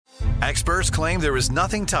Experts claim there is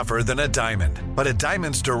nothing tougher than a diamond. But at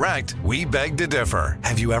Diamonds Direct, we beg to differ.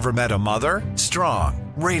 Have you ever met a mother?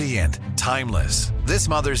 Strong, radiant, timeless. This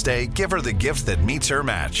Mother's Day, give her the gift that meets her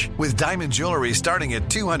match. With diamond jewelry starting at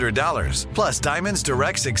 $200. Plus Diamonds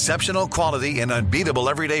Direct's exceptional quality and unbeatable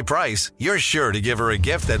everyday price, you're sure to give her a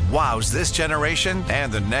gift that wows this generation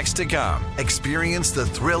and the next to come. Experience the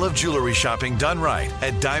thrill of jewelry shopping done right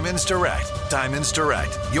at Diamonds Direct. Diamonds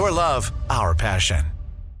Direct. Your love, our passion.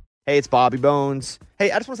 Hey, it's Bobby Bones.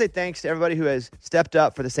 Hey, I just want to say thanks to everybody who has stepped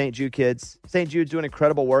up for the St. Jude kids. St. Jude's doing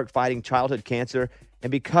incredible work fighting childhood cancer.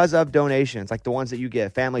 And because of donations like the ones that you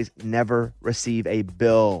give, families never receive a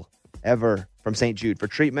bill ever from St. Jude for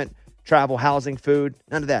treatment, travel, housing, food,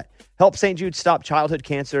 none of that. Help St. Jude stop childhood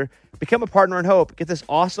cancer. Become a partner in hope. Get this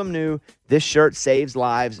awesome new This Shirt Saves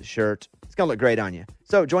Lives shirt. It's going to look great on you.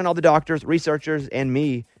 So join all the doctors, researchers, and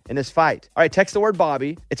me in this fight. All right, text the word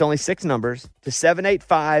Bobby. It's only 6 numbers to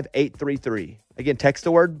 785-833. Again, text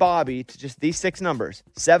the word Bobby to just these 6 numbers,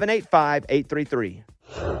 785-833.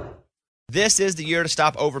 This is the year to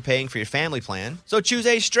stop overpaying for your family plan. So choose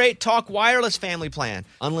a Straight Talk Wireless family plan.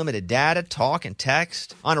 Unlimited data, talk, and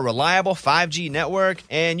text on a reliable 5G network.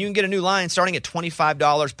 And you can get a new line starting at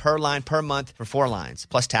 $25 per line per month for 4 lines,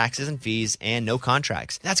 plus taxes and fees and no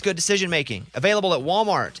contracts. That's good decision making. Available at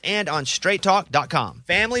Walmart and on straighttalk.com.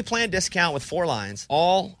 Family plan discount with 4 lines,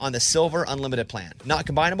 all on the Silver Unlimited plan. Not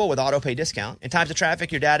combinable with auto pay discount. In times of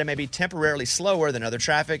traffic, your data may be temporarily slower than other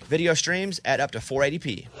traffic. Video streams at up to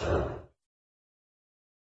 480p.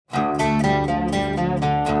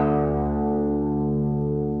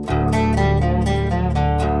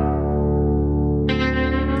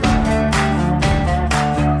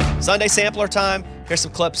 Sunday sampler time. Here's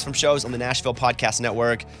some clips from shows on the Nashville Podcast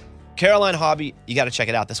Network. Caroline Hobby, you got to check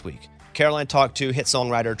it out this week. Caroline talked to hit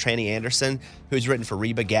songwriter Tranny Anderson, who's written for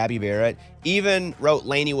Reba, Gabby Barrett, even wrote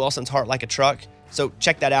Lainey Wilson's Heart Like a Truck. So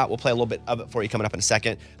check that out. We'll play a little bit of it for you coming up in a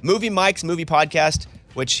second. Movie Mike's Movie Podcast,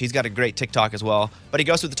 which he's got a great TikTok as well. But he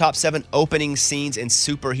goes through the top 7 opening scenes in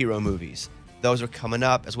superhero movies. Those are coming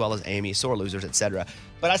up, as well as Amy, Sore Losers, etc.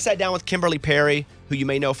 But I sat down with Kimberly Perry, who you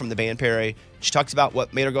may know from the band Perry. She talks about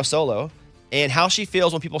what made her go solo and how she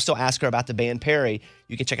feels when people still ask her about the band Perry.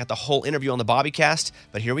 You can check out the whole interview on the Bobbycast.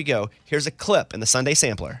 But here we go. Here's a clip in the Sunday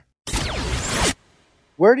Sampler.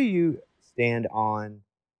 Where do you stand on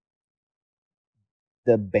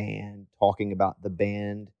the band, talking about the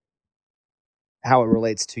band, how it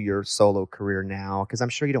relates to your solo career now? Because I'm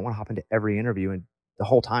sure you don't want to hop into every interview and the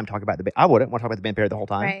whole time talk about the band. I wouldn't want to talk about the band Perry the whole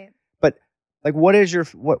time. Right. But like, what is your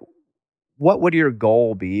what would your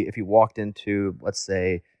goal be if you walked into, let's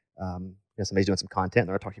say, somebody's doing some content and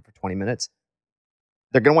they're talking for 20 minutes?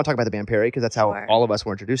 They're going to want to talk about the band Perry because that's how all of us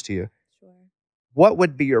were introduced to you. Sure. What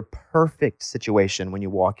would be your perfect situation when you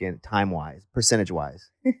walk in, time-wise, percentage-wise?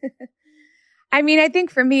 I mean, I think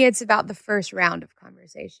for me, it's about the first round of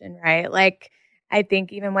conversation, right? Like, I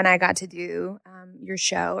think even when I got to do your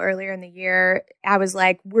show earlier in the year, I was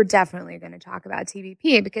like, we're definitely going to talk about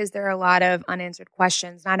TBP because there are a lot of unanswered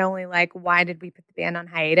questions. Not only like, why did we put the band on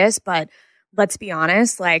hiatus, but let's be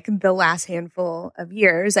honest, like the last handful of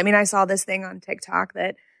years. I mean, I saw this thing on TikTok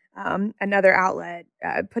that another outlet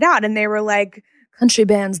put out, and they were like, country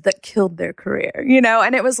bands that killed their career, you know?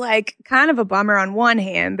 And it was like kind of a bummer on one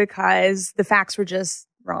hand because the facts were just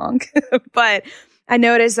wrong. But I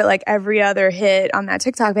noticed that like every other hit on that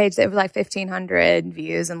TikTok page, it was like 1,500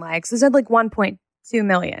 views and likes. It said like 1.2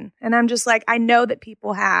 million. And I'm just like, I know that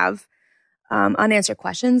people have unanswered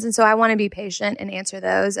questions. And so I want to be patient and answer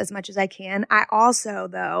those as much as I can. I also,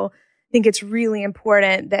 though, think it's really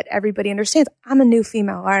important that everybody understands I'm a new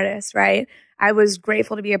female artist, right? I was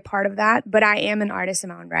grateful to be a part of that, but I am an artist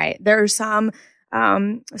in my own right. There are some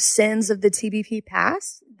sins of the TBP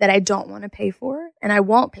past that I don't want to pay for and I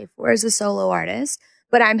won't pay for as a solo artist,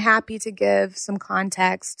 but I'm happy to give some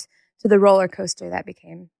context to the roller coaster that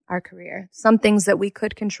became our career. Some things that we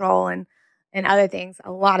could control and other things,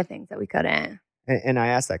 a lot of things that we couldn't. And I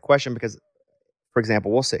asked that question because, for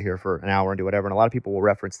example, we'll sit here for an hour and do whatever, and a lot of people will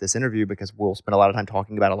reference this interview because we'll spend a lot of time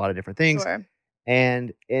talking about a lot of different things. Sure.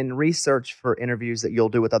 And in research for interviews that you'll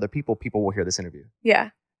do with other people, people will hear this interview. Yeah.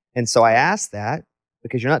 And so I asked that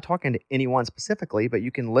because you're not talking to anyone specifically, but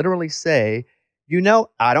you can literally say, you know,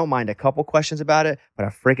 I don't mind a couple questions about it, but I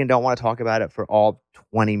freaking don't want to talk about it for all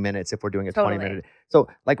 20 minutes if we're doing a 20-minute. So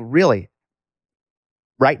like really,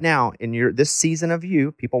 right now in this season of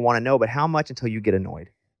you, people want to know, but how much until you get annoyed?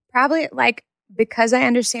 Probably like, because I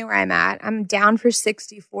understand where I'm at, I'm down for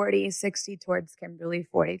 60-40, 60 towards Kimberly,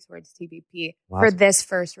 40 towards TBP for this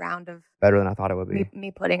first round of better than I thought it would be.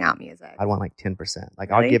 Me putting out music. I'd want like 10%. Like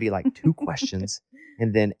really? I'll give you like 2 questions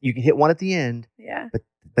and then you can hit one at the end. Yeah.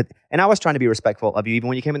 But And I was trying to be respectful of you even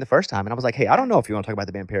when you came in the first time. And I was like, hey, I don't know if you want to talk about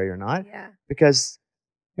the band Perry or not. Yeah. Because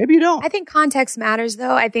maybe you don't. I think context matters,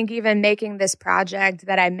 though. I think even making this project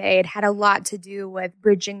that I made had a lot to do with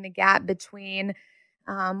bridging the gap between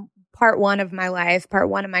part one of my life, part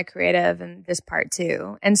one of my creative, and this part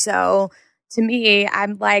two. And so to me,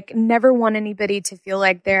 I'm like, never want anybody to feel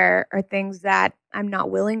like there are things that I'm not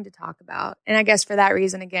willing to talk about. And I guess for that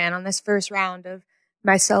reason, again, on this first round of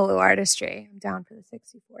my solo artistry, I'm down for the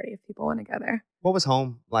 60-40 if people want to go there. What was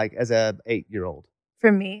home like as a 8-year-old?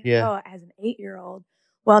 For me? Yeah. Oh, as an 8-year-old.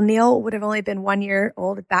 Well, Neil would have only been 1 year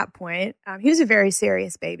old at that point. He was a very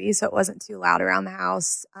serious baby, so it wasn't too loud around the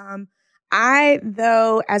house. I,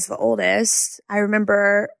 though, as the oldest, I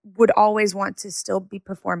remember would always want to still be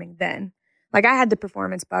performing then. Like I had the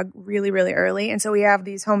performance bug really, really early. And so we have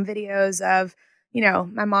these home videos of,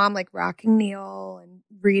 my mom like rocking Neil, and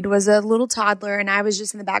Reed was a little toddler, and I was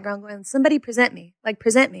just in the background going, somebody present me,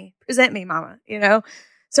 mama,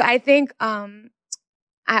 So I think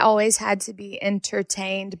I always had to be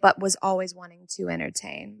entertained, but was always wanting to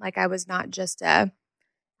entertain. Like I was not just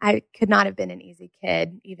I could not have been an easy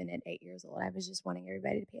kid, even at 8 years old. I was just wanting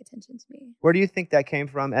everybody to pay attention to me. Where do you think that came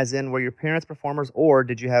from? As in, were your parents performers, or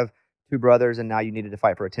did you have 2 brothers and now you needed to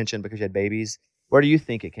fight for attention because you had babies? Where do you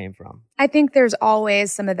think it came from? I think there's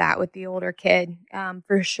always some of that with the older kid,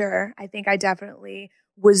 for sure. I think I definitely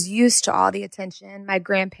was used to all the attention. My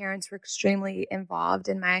grandparents were extremely involved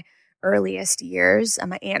in my earliest years.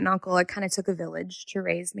 My aunt and uncle, it kind of took a village to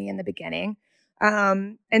raise me in the beginning.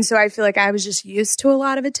 And so I feel like I was just used to a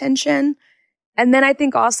lot of attention. And then I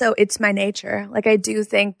think also it's my nature. Like I do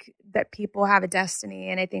think that people have a destiny,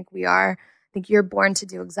 and I think we are. I think you're born to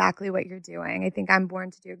do exactly what you're doing. I think I'm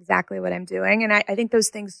born to do exactly what I'm doing. And I think those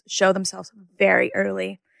things show themselves very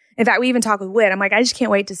early. In fact, we even talk with Whit. I'm like, I just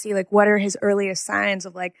can't wait to see like what are his earliest signs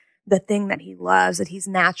of like the thing that he loves, that he's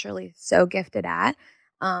naturally so gifted at.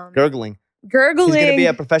 Gurgling. He's going to be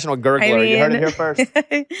a professional gurgler. You heard it here first.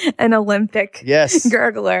 An Olympic yes.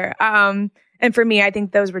 gurgler. And for me, I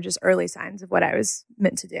think those were just early signs of what I was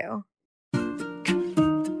meant to do.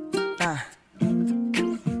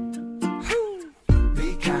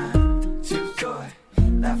 Be kind, choose joy,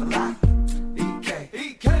 laugh a lot. Be kind,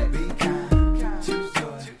 choose joy,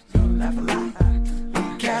 laugh a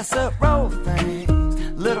lot. Casserole things,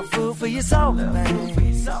 little food for your soul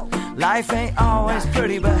things. Life ain't always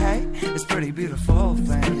pretty, but hey, it's pretty beautiful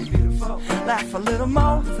things. Laugh a little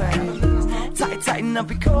more things. Tighten up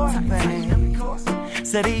your core things.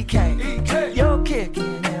 Said EK, you're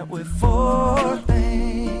kicking it with 4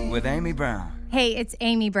 things. With Amy Brown. Hey, it's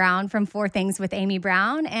Amy Brown from 4 Things with Amy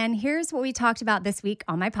Brown, and here's what we talked about this week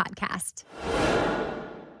on my podcast.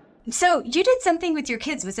 So you did something with your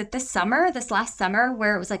kids. Was it this last summer,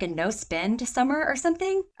 where it was like a no-spend summer or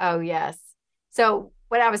something? Oh, yes. So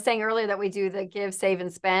what I was saying earlier, that we do the give, save,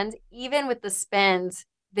 and spend, even with the spend,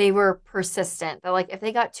 they were persistent. They're like, if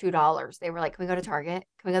they got $2, they were like, can we go to Target?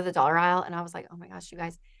 Can we go to the dollar aisle? And I was like, oh my gosh, you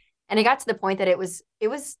guys. And it got to the point that it was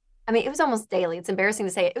almost daily. It's embarrassing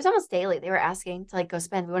to say it. It was almost daily. They were asking to like, go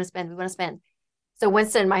spend. We want to spend. So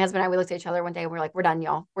Winston, my husband and I, we looked at each other one day and we were like, we're done,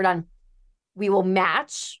 y'all. We're done. We will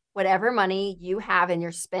match whatever money you have in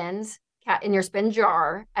your spend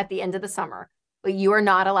jar at the end of the summer, but you are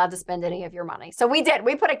not allowed to spend any of your money. So we did.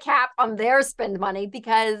 We put a cap on their spend money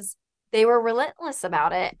because they were relentless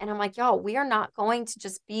about it. And I'm like, y'all, we are not going to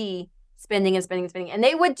just be spending and spending and spending. And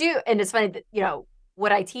they would do. And it's funny that,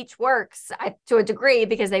 what I teach works to a degree,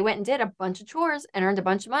 because they went and did a bunch of chores and earned a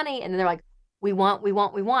bunch of money. And then they're like, we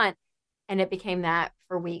want. And it became that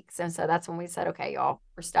for weeks. And so that's when we said, okay, y'all,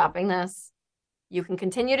 we're stopping this. You can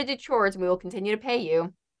continue to do chores and we will continue to pay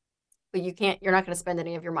you, but you're not going to spend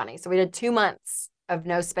any of your money. So we did 2 months of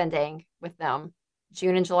no spending with them,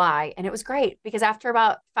 June and July. And it was great because after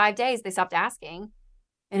about 5 days, they stopped asking,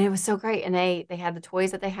 and it was so great. And they had the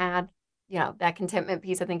toys that they had. That contentment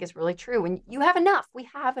piece, I think, is really true. When you have enough, we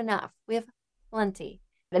have enough. We have plenty.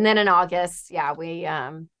 And then in August, we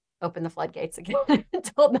opened the floodgates again and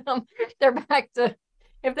told them they're back to,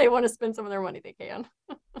 if they want to spend some of their money, they can.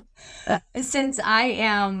 Since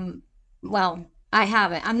I'm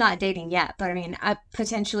not dating yet, but I mean, I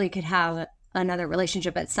potentially could have another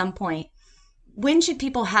relationship at some point. When should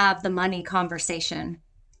people have the money conversation?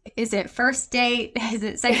 Is it first date? Is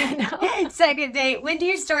it second date? When do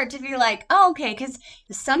you start to be like, oh, okay? Because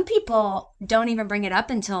some people don't even bring it up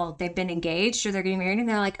until they've been engaged or they're getting married, and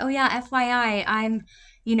they're like, oh yeah, FYI, I'm,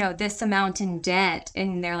 this amount in debt.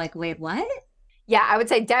 And they're like, wait, what? Yeah, I would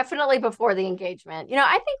say definitely before the engagement.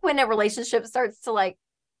 I think when a relationship starts to like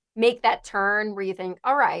make that turn where you think,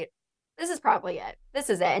 all right, this is probably it. This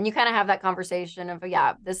is it. And you kind of have that conversation of,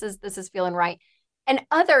 yeah, this is feeling right. And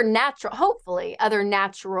hopefully other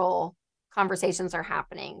natural conversations are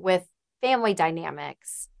happening with family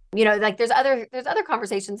dynamics. Like there's other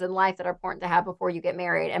conversations in life that are important to have before you get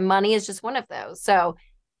married. And money is just one of those. So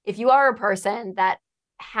if you are a person that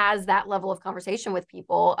has that level of conversation with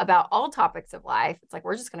people about all topics of life, it's like,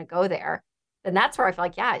 we're just going to go there. Then that's where I feel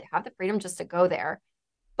like, yeah, you have the freedom just to go there.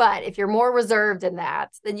 But if you're more reserved in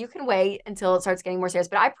that, then you can wait until it starts getting more serious.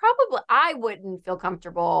 But I wouldn't feel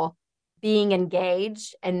comfortable being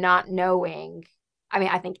engaged and not knowing. I mean,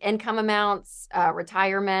 I think income amounts,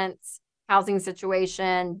 retirement, housing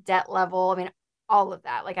situation, debt level. I mean, all of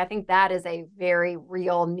that. Like, I think that is a very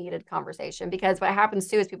real needed conversation, because what happens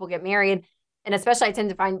too is people get married. And especially I tend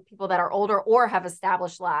to find people that are older or have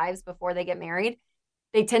established lives before they get married.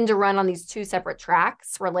 They tend to run on these two separate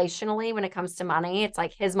tracks relationally when it comes to money. It's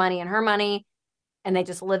like his money and her money. And they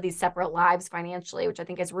just live these separate lives financially, which I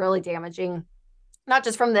think is really damaging, not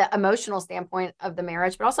just from the emotional standpoint of the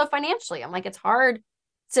marriage, but also financially. I'm like, it's hard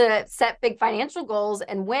to set big financial goals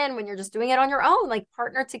and when you're just doing it on your own. Like,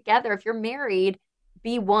 partner together. If you're married,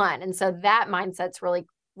 be one. And so that mindset's really,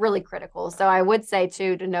 really critical. So I would say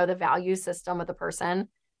too, to know the value system of the person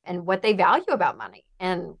and what they value about money,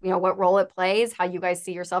 and what role it plays, how you guys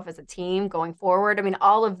see yourself as a team going forward. I mean,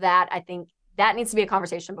 all of that, I think that needs to be a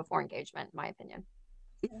conversation before engagement, in my opinion.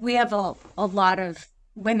 We have a lot of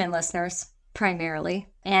women listeners primarily,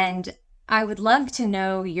 and I would love to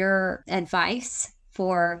know your advice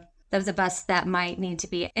for those of us that might need to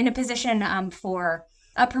be in a position for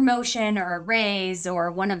a promotion or a raise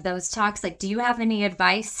or one of those talks. Like, do you have any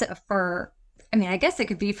advice for, I mean, I guess it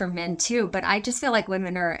could be for men too, but I just feel like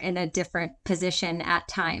women are in a different position at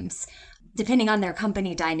times, depending on their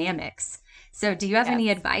company dynamics. So do you have any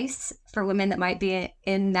advice for women that might be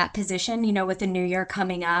in that position? With the new year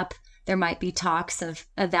coming up, there might be talks of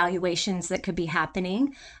evaluations that could be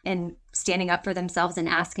happening, and standing up for themselves and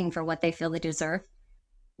asking for what they feel they deserve.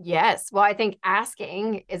 Yes. Well, I think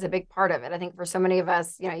asking is a big part of it. I think for so many of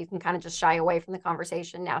us, you can kind of just shy away from the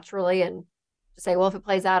conversation naturally and just say, well, if it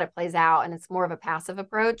plays out, it plays out. And it's more of a passive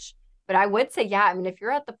approach. But I would say, yeah, I mean, if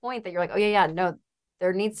you're at the point that you're like, oh, yeah, no,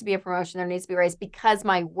 there needs to be a promotion, there needs to be a raise because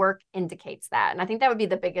my work indicates that. And I think that would be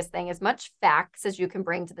the biggest thing. As much facts as you can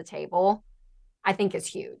bring to the table, I think is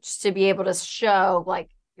huge, to be able to show like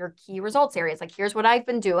your key results areas. Like, here's what I've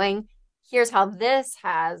been doing. Here's how this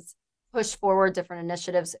has pushed forward different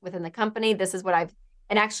initiatives within the company. This is what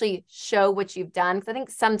and actually show what you've done. Because I think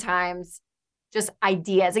sometimes just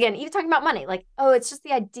ideas, again, even talking about money, like, oh, it's just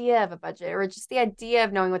the idea of a budget or just the idea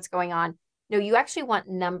of knowing what's going on. No, you actually want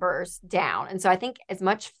numbers down. And so I think as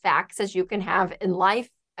much facts as you can have in life,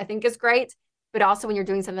 I think is great. But also when you're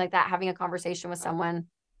doing something like that, having a conversation with someone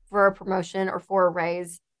for a promotion or for a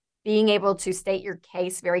raise, being able to state your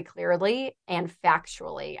case very clearly and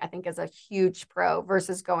factually, I think is a huge pro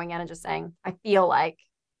versus going in and just saying, I feel like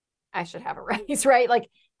I should have a raise, right? Like,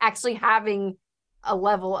 actually having a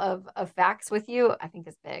level of facts with you, I think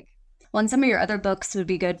is big. Well, and some of your other books would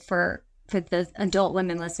be good for the adult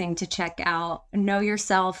women listening to check out. Know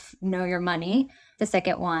Yourself, Know Your Money. The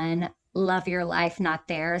second one, Love Your Life, Not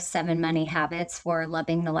Theirs, 7 Money Habits for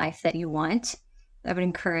Loving the Life That You Want. I would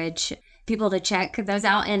encourage people to check those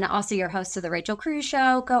out. And also, you're host of the Rachel Cruze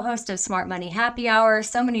Show, co-host of Smart Money Happy Hour.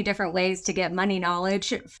 So many different ways to get money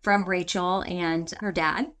knowledge from Rachel and her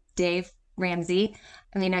dad, Dave Ramsey.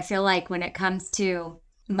 I mean, I feel like when it comes to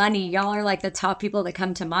money, y'all are like the top people that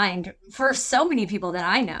come to mind for so many people that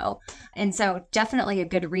I know. And so definitely a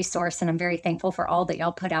good resource. And I'm very thankful for all that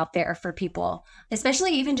y'all put out there for people,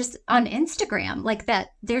 especially even just on Instagram, like that.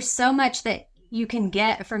 There's so much that you can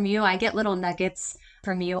get from you. I get little nuggets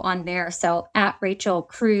from you on there. So at Rachel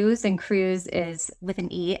Cruze, and Cruze is with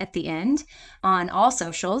an E at the end, on all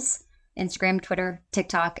socials, Instagram, Twitter,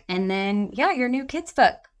 TikTok. And then, yeah, your new kids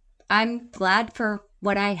book. I'm glad for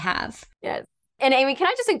what I have. Yes. And Amy, can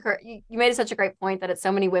I just encourage you? You made such a great point that it's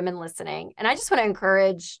so many women listening. And I just want to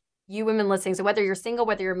encourage you women listening. So whether you're single,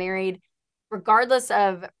 whether you're married, regardless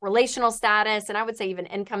of relational status, and I would say even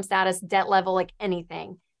income status, debt level, like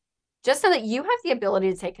anything, just know that you have the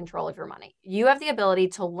ability to take control of your money. You have the ability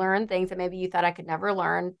to learn things that maybe you thought I could never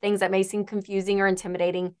learn, things that may seem confusing or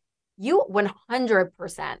intimidating. You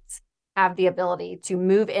 100% have the ability to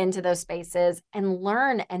move into those spaces and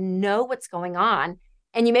learn and know what's going on.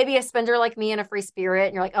 And you may be a spender like me and a free spirit,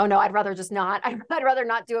 and you're like, oh no, I'd rather just not. I'd rather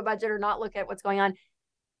not do a budget or not look at what's going on.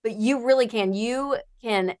 But you really can. You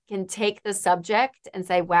can take the subject and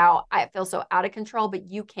say, wow, I feel so out of control, but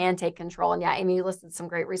you can take control. And yeah, Amy, you listed some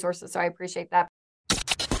great resources, so I appreciate that.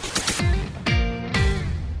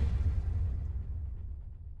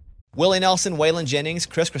 Willie Nelson, Waylon Jennings,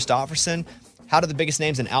 Chris Christopherson How did the biggest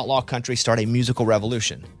names in outlaw country start a musical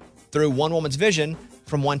revolution? Through one woman's vision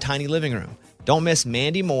from one tiny living room. Don't miss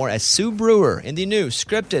Mandy Moore as Sue Brewer in the new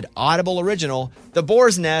scripted Audible original, The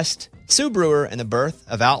Boar's Nest, Sue Brewer and the Birth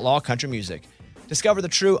of Outlaw Country Music. Discover the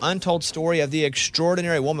true untold story of the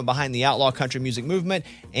extraordinary woman behind the outlaw country music movement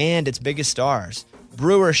and its biggest stars.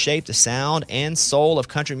 Brewer shaped the sound and soul of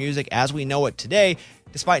country music as we know it today,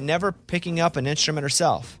 despite never picking up an instrument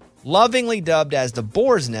herself. Lovingly dubbed as the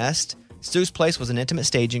Boar's Nest, Sue's Place was an intimate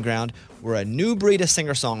staging ground where a new breed of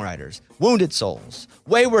singer-songwriters, wounded souls,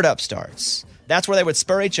 wayward upstarts, that's where they would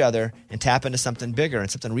spur each other and tap into something bigger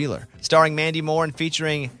and something realer. Starring Mandy Moore and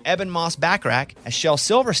featuring Eben Moss Backrack as Shel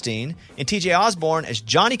Silverstein and TJ Osborne as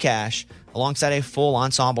Johnny Cash, alongside a full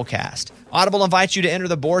ensemble cast. Audible invites you to enter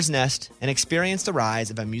the Boar's Nest and experience the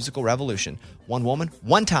rise of a musical revolution. One woman,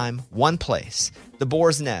 one time, one place. The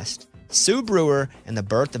Boar's Nest, Sue Brewer, and the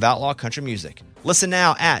birth of outlaw country music. Listen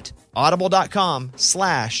now at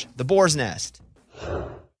audible.com/The Boar's Nest.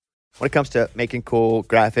 When it comes to making cool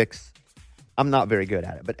graphics, I'm not very good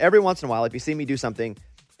at it. But every once in a while, if you see me do something,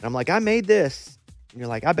 and I'm like, I made this, and you're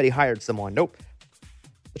like, I bet he hired someone. Nope.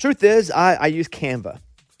 The truth is, I use Canva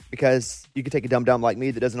because you can take a dum-dum like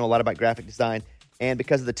me that doesn't know a lot about graphic design, and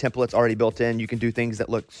because of the templates already built in, you can do things that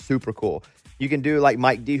look super cool. You can do like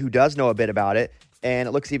Mike D, who does know a bit about it, and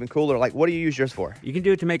it looks even cooler. Like, what do you use yours for? You can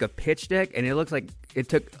do it to make a pitch deck, and it looks like it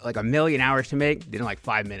took like 1,000,000 hours to make, did in like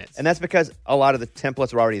 5 minutes. And that's because a lot of the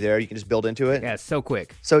templates are already there. You can just build into it. Yeah, it's so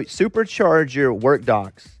quick. So supercharge your work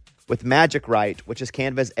docs with Magic Write, which is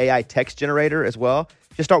Canva's AI text generator as well.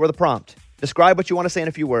 Just start with a prompt. Describe what you want to say in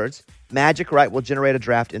a few words. Magic Write will generate a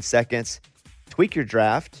draft in seconds. Tweak your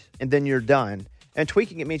draft, and then you're done. And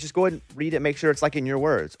tweaking it means just go ahead and read it, make sure it's like in your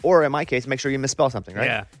words. Or in my case, make sure you misspell something, right?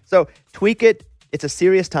 Yeah. So tweak it. It's a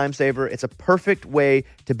serious time saver. It's a perfect way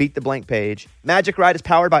to beat the blank page. Magic Write is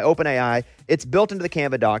powered by OpenAI. It's built into the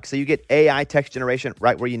Canva doc, so you get AI text generation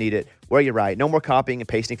right where you need it, where you write. No more copying and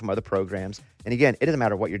pasting from other programs. And again, it doesn't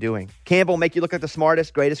matter what you're doing. Canva will make you look like the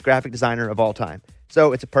smartest, greatest graphic designer of all time.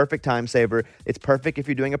 So it's a perfect time saver. It's perfect if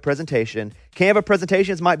you're doing a presentation. Canva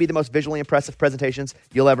presentations might be the most visually impressive presentations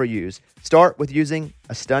you'll ever use. Start with using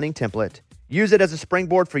a stunning template. Use it as a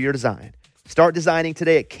springboard for your design. Start designing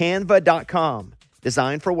today at canva.com.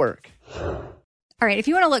 Design for work. All right, if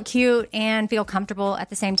you want to look cute and feel comfortable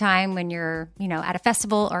at the same time when you're, at a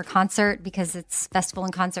festival or a concert, because it's festival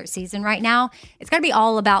and concert season right now, it's got to be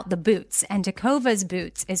all about the boots. And Takova's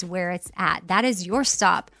Boots is where it's at. That is your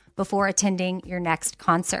stop before attending your next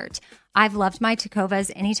concert. I've loved my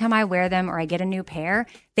Tacovas. Anytime I wear them or I get a new pair,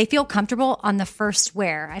 they feel comfortable on the first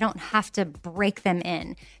wear. I don't have to break them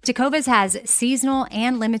in. Tacovas has seasonal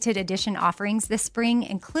and limited edition offerings this spring,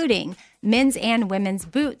 including men's and women's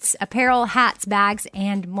boots, apparel, hats, bags,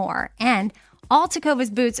 and more. And all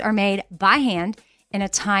Tacovas boots are made by hand in a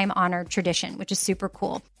time-honored tradition, which is super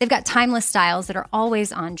cool. They've got timeless styles that are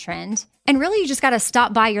always on trend. And really, you just got to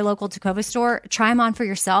stop by your local Tacova store, try them on for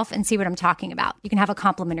yourself, and see what I'm talking about. You can have a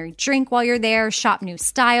complimentary drink while you're there, shop new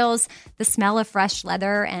styles. The smell of fresh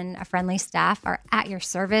leather and a friendly staff are at your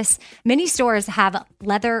service. Many stores have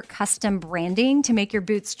leather custom branding to make your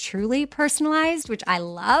boots truly personalized, which I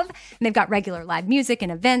love. And they've got regular live music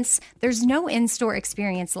and events. There's no in-store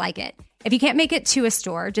experience like it. If you can't make it to a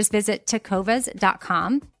store, just visit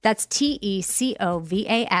tacovas.com. That's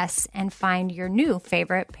TECOVAS and find your new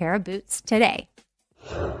favorite pair of boots today.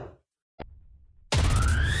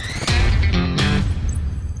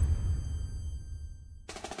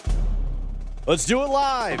 Let's do it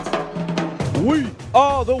live. We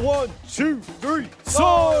are the 1, 2, 3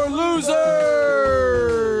 sore losers.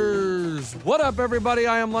 What up, everybody?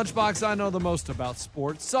 I am Lunchbox. I know the most about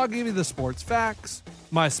sports, so I'll give you the sports facts,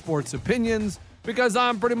 my sports opinions, because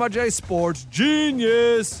I'm pretty much a sports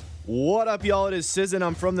genius. What up, y'all? It is Sizzin.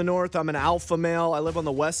 I'm from the north. I'm an alpha male. I live on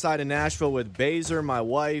the west side of Nashville with Baser, my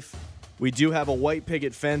wife. We do have a white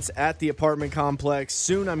picket fence at the apartment complex.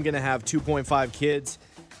 Soon I'm going to have 2.5 kids.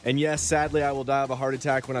 And yes, sadly, I will die of a heart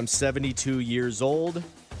attack when I'm 72 years old.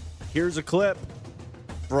 Here's a clip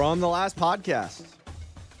from the last podcast.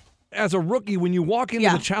 As a rookie, when you walk into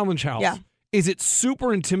the challenge house, is it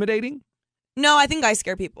super intimidating? No, I think I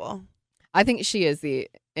scare people. I think she is the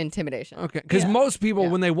intimidation. Okay, because most people,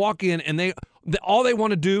 when they walk in and all they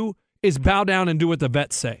want to do is bow down and do what the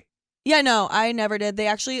vets say. Yeah, no, I never did. They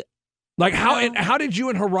actually... Like, how did you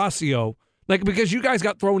and Horacio... Like, because you guys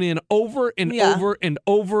got thrown in over and over and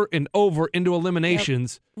over and over into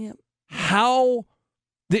eliminations. Yep. How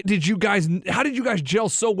did you guys gel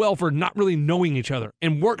so well for not really knowing each other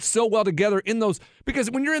and work so well together in those?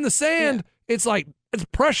 Because when you're in the sand, it's like, it's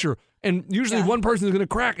pressure. And usually one person is going to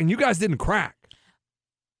crack, and you guys didn't crack.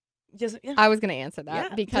 Just yeah. I was going to answer that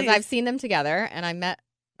Yeah, because please. I've seen them together, and I met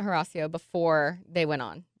Horacio before they went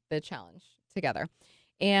on the challenge together.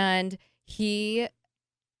 And he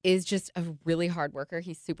is just a really hard worker.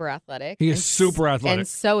 He's super athletic. He is super athletic. And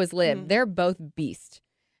so is Liv. Mhm. They're both beast.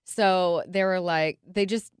 So they were like, they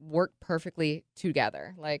just work perfectly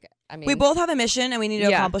together. Like, I mean, We both have a mission and we need to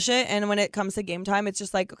Yeah. accomplish it. And when it comes to game time, it's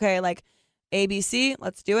just like, okay, like ABC,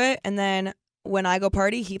 let's do it. And then when I go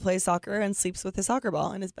party, he plays soccer and sleeps with his soccer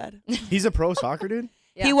ball in his bed. He's a pro soccer dude?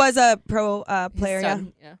 Yeah. He was a pro his player, yeah.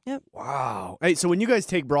 son, yeah. Wow. Hey, so when you guys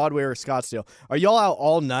take Broadway or Scottsdale, are y'all out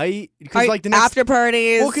all night? Are Because you- like the next after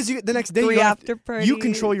parties. well, because the next day you, three don't have after to- parties. you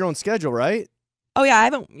control your own schedule, right? Oh yeah, I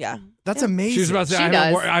haven't. Yeah, That's Yeah. amazing. She was about to say, She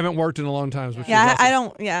I does. haven't worked in a long time. So yeah. she's awesome. I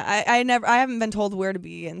don't. Yeah, I never. I haven't been told where to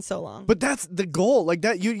be in so long. But that's the goal. Like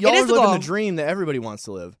that, y'all is are the living goal. the dream that everybody wants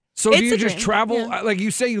to live. So It's do you a just dream. travel? Yeah. Like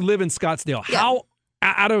you say, you live in Scottsdale. Yeah. How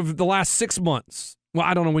out of the last 6 months? Well,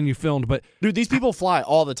 I don't know when you filmed, but Dude, these people fly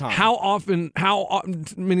all the time. how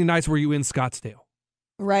many nights were you in Scottsdale?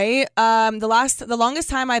 Right. The longest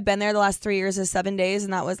time I've been there the last 3 years is 7 days,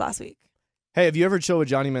 and that was last week. Hey, have you ever chilled with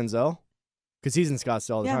Johnny Manziel? Because he's in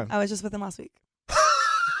Scottsdale all the Yeah, time. I was just with him last week.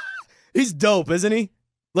 He's dope, isn't he?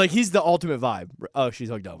 Like, he's the ultimate vibe. Oh, she's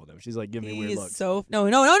hooked up with him. She's like giving me weird He's looks. so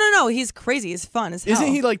no. He's crazy. He's fun as hell. Isn't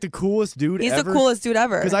he like the coolest dude He's ever? the coolest dude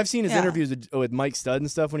ever. Because I've seen his Yeah. interviews with Mike Stud and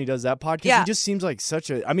stuff when he does that podcast. Yeah. He just seems like such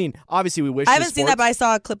a. I mean, obviously we wish. I his haven't seen that, but sports- I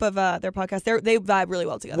saw a clip of their podcast. They vibe really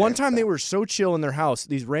well together. One time so. they were so chill in their house.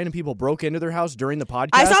 These random people broke into their house during the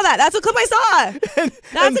podcast. I saw that. That's a clip I saw.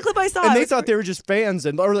 That's a clip I saw. And It they was thought they were just fans,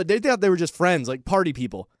 or they thought they were just friends, like party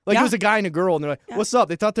people. Like Yeah. it was a guy and a girl, and they're like, Yeah. "What's up?"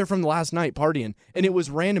 They thought they're from the last night partying, and it was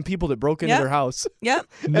random people that broke into Yeah. their house, Yep.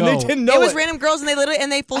 and they didn't know It was it. random girls,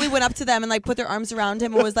 and they fully went up to them and like put their arms around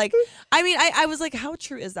him and was like, I mean, I was like, how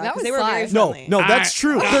true is that? That 'Cause was they were very sly. No, friendly. no, that's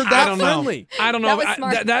true. They're I that don't know. friendly. I don't know. That was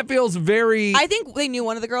smart. That feels very. I think they knew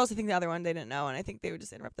one of the girls. I think the other one they didn't know, and I think they would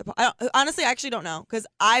just interrupt the. Honestly, I actually don't know because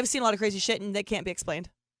I've seen a lot of crazy shit and that can't be explained.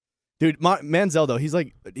 Dude, Manziel though,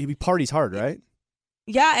 he parties hard, right?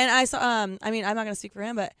 Yeah, and I saw. I mean, I'm not gonna speak for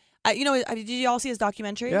him, but did you all see his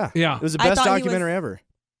documentary? Yeah, Yeah. It was the I best thought he was- documentary ever.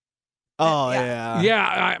 Oh yeah.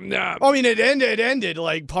 yeah. Yeah. I mean, it ended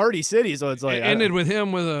like Party City, so it's like It ended with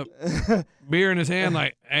him with a beer in his hand,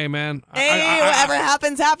 like, "Hey, man, Hey, whatever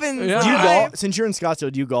happens, happens. Yeah. Do you Right? golf? Since you're in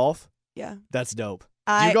Scottsdale, do you golf? Yeah. That's dope.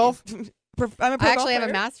 I, you golf? I'm a pro I actually have golfer.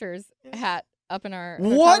 a master's hat up in our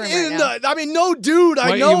hotel What room in right now. the? I mean, no dude I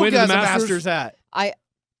Wait, you know win the has a Masters? master's hat.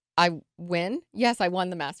 I win. Yes, I won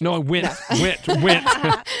the master's. No, I went.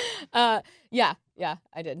 Yeah,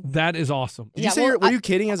 I did. That is awesome. Did Yeah, you say well, were you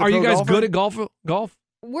kidding? As a Are pro you guys golfer? good at golf?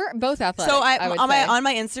 We're both athletic. So I would on say.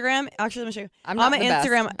 my Instagram, actually, let me show you. I'm On not my the best.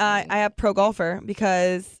 Instagram, I have pro golfer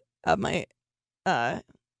because of my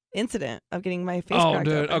incident of getting my face Oh, cracked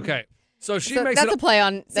dude. open. Okay. So she So makes That's it. a play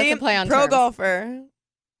on. That's See, a play on pro terms. golfer.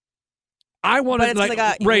 I wanted but it's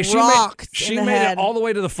like a Ray. rocked She in the made head. it all the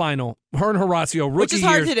way to the final. Her and Horacio, rookie Which is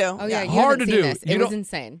hard years. to do. Oh yeah, you Hard haven't to seen do. This. You It was don't-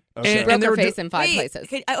 insane. Okay. She broke they her were face do- in 5 Wait,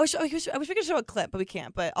 places. I wish we could show a clip, but we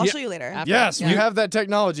can't. But I'll Yeah. show you later. After. Yes, Yeah. we have that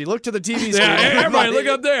technology. Look to the TV screen. Yeah, everybody, look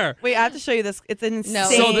up there. Wait, I have to show you this. It's insane. No,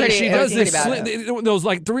 So pretty- she it was does this, pretty bad. those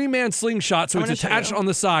like 3-man slingshots, so I'm it's gonna show attached you. on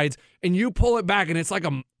the sides, and you pull it back, and it's like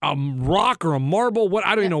a rock or a marble. What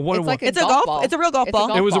I don't even know what It's it like was. It's a golf golf. ball. It's a real golf It's a ball.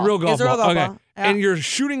 golf It was a ball. real golf It's a real ball. golf Okay, ball. Yeah. and you're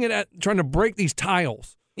shooting it at trying to break these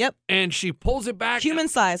tiles. Yep. And she pulls it back. Human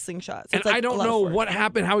size slingshot. So And it's like I a don't lot of know force. what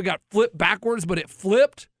happened, how he got flipped backwards, but it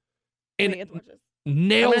flipped and Wait, you have to watch this. I'm gonna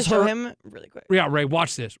nails show her. him really quick. Yeah, Ray,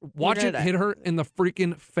 watch this. Watch gonna it die. hit her in the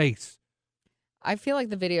freaking face. I feel like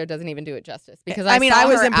the video doesn't even do it justice because I I mean, saw I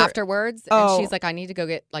was her in afterwards, Oh. and she's like, "I need to go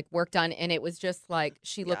get like work done," and it was just like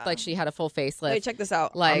she looked Yeah. like she had a full facelift. Wait, check this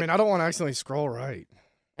out. Like, I mean, I don't want to accidentally scroll right.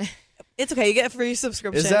 It's okay. You get a free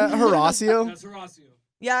subscription. Is that Horacio?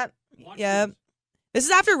 Yeah. Yeah. This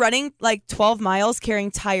is after running like 12 miles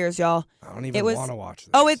carrying tires, y'all. I don't It even was- want to watch this.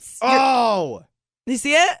 Oh, it's. Oh! You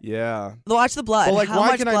see it? Yeah. Watch the blood. Well, like, How why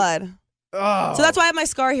much can I- blood? Oh. So that's why I have my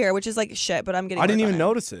scar here, which is like shit, but I'm getting. I didn't work on even it.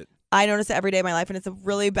 notice it. I notice it every day of my life, and it's a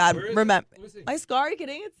really bad remember. My scar, are you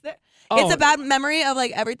kidding? It's there. Oh. It's a bad memory of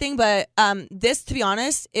like everything, but this, to be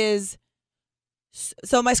honest, is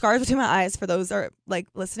so my scar is between my eyes for those that are like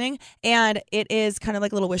listening, and it is kind of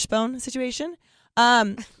like a little wishbone situation.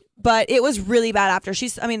 But it was really bad after.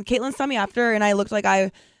 Caitlin saw me after, and I looked like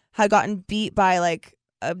I had gotten beat by like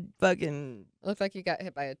a fucking. looked like you got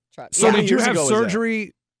hit by a truck. So Yeah. did you Years have ago was that?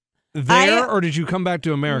 surgery there, I- or did you come back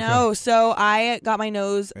to America? No, so I got my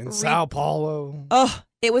nose. In Sao Paulo. Oh,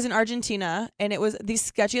 it was in Argentina, and it was the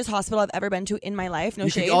sketchiest hospital I've ever been to in my life. No you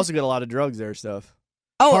shade. could also get a lot of drugs there stuff.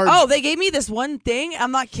 Oh, they gave me this one thing.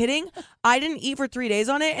 I'm not kidding. I didn't eat for 3 days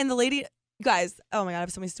on it, and the lady, guys, oh my God, I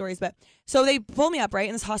have so many stories. But so they pulled me up right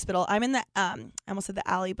in this hospital. I'm in the I almost said the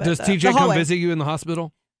alley, but does the TJ come hallway. visit you in the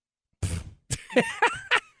hospital?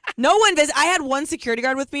 No one visit. I had one security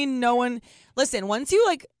guard with me. No one. Listen, once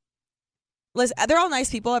you listen, they're all nice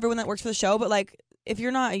people. Everyone that works for the show, but if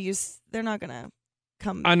you're not a use, they're not gonna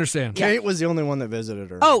come. I understand. Kate was the only one that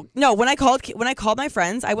visited her. Oh no! When I called my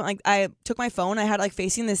friends, I went I took my phone. I had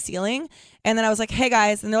facing the ceiling, and then I was like, "Hey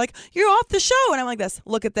guys," and they're like, "You're off the show," and I'm like, "This,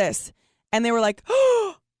 look at this," and they were like,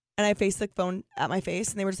 "Oh," and I faced the phone at my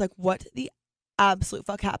face, and they were just like, "What the absolute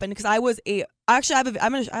fuck happened?" Because I was actually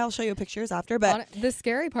I'll show you pictures after, but the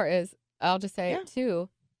scary part is I'll just say it too.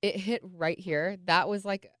 It hit right here. That was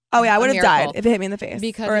like. Oh yeah, I would have died if it hit me in the face.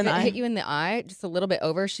 Because if it hit you in the eye, just a little bit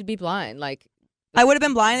over, she'd be blind. I would have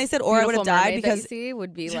been blind. They said, or I would have died because that you see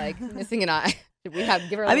would be missing an eye. Give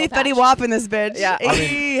her. I mean, Fetty Wap in this bitch. Yeah.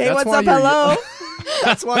 Hey, what's up? Hello.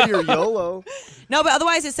 That's why you're YOLO. No, but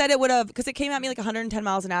otherwise it said it would have, because it came at me 110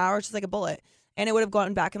 miles an hour, which is like a bullet, and it would have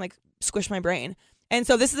gone back and squished my brain. And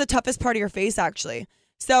so this is the toughest part of your face, actually.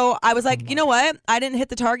 So I was like, you know what? I didn't hit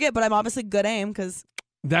the target, but I'm obviously good aim because.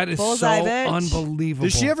 That is so unbelievable.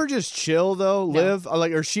 Does she ever just chill though? No. Live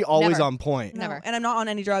or is she always Never. on point? No, and I'm not on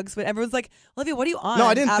any drugs. But everyone's like, Olivia, what are you on? No,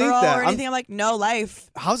 I didn't think Adderall that. or anything. I'm like, no,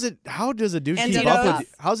 life. How does a dude And keep they up don't.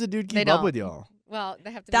 with? How's a dude keep They up don't. with y'all? Well,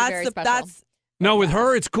 they have to be very special. No, with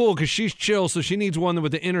her it's cool because she's chill, so she needs one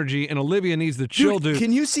with the energy, and Olivia needs the chill dude.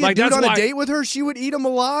 Can you see a dude on a date with her? She would eat him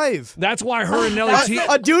alive. That's why her and Nelly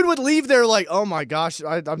a dude would leave there like, oh my gosh,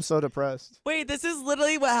 I'm so depressed. Wait, this is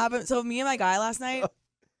literally what happened. So me and my guy last night,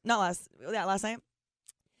 last night,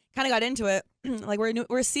 kind of got into it.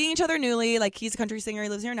 We're seeing each other newly. He's a country singer. He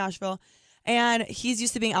lives here in Nashville, and he's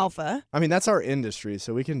used to being alpha. I mean, that's our industry,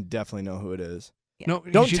 so we can definitely know who it is. Yeah. No,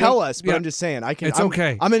 don't tell us, but I'm just saying. I can. It's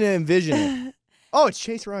okay. I'm gonna envision it. Oh, it's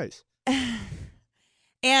Chase Rice.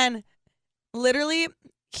 And literally,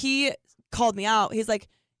 he called me out. He's like,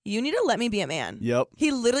 "You need to let me be a man." Yep.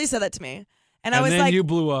 He literally said that to me, and And I was then like, you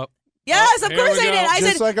blew up. "Yes, of here course we I go. did." I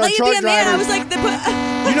Just said, like our "Let you truck be a man." I drivers. was like,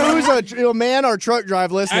 You know who's a man or truck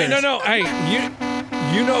drive listener? Hey, no. Hey,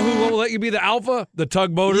 you know who won't let you be the alpha? The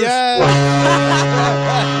tugboaters. Yes.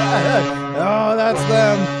 Oh, that's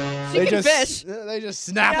them. She can fish. They just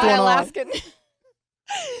snapped Yeah, one off. Alaskan.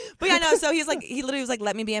 But yeah, no. So he literally was like,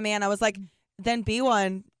 "Let me be a man." I was like, "Then be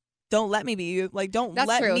one. Don't let me be you. Don't That's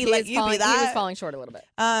let true. me He let is you falling, be that." He was falling short a little bit.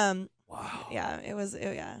 Wow. Yeah, it was.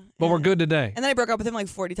 Yeah. But we're good today. And then I broke up with him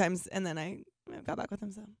 40 times, and then I got back with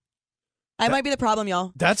him. So I might be the problem,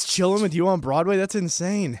 y'all. That's chilling with you on Broadway. That's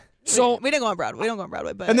insane. So we didn't go on Broadway. We don't go on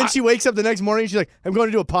Broadway, but And then she wakes up the next morning. She's like, "I'm going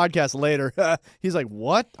to do a podcast later." He's like,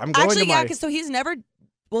 "What? I'm going actually, to yeah, my." because so he's never.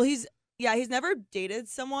 Well, he's never dated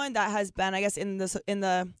someone that has been, I guess, in the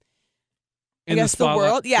spotlight.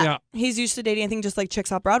 world. Yeah. He's used to dating, I think, just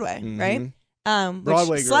chicks off Broadway, right?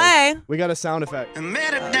 Broadway which, girl. slay. We got a sound effect.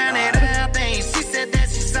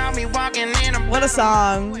 What a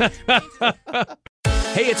song.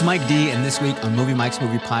 Hey, it's Mike D, and this week on Movie Mike's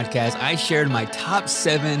Movie Podcast, I shared my top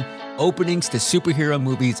 7 openings to superhero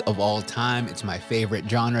movies of all time. It's my favorite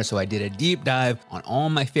genre, so I did a deep dive on all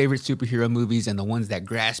my favorite superhero movies and the ones that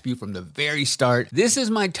grasp you from the very start. This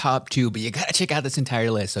is my top 2, but you gotta check out this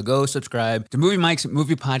entire list, so go subscribe to Movie Mike's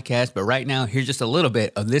Movie Podcast. But right now, here's just a little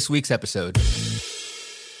bit of this week's episode.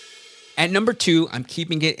 At number 2, I'm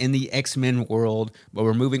keeping it in the X-Men world, but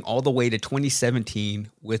we're moving all the way to 2017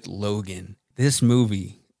 with Logan. This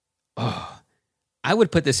movie, I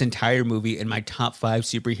would put this entire movie in my top 5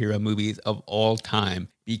 superhero movies of all time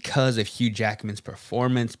because of Hugh Jackman's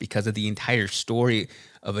performance, because of the entire story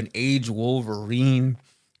of an aged Wolverine,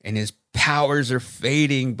 and his powers are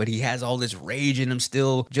fading, but he has all this rage in him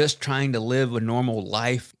still, just trying to live a normal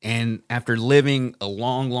life. And after living a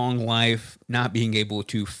long, long life, not being able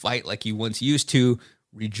to fight like he once used to,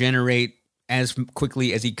 regenerate as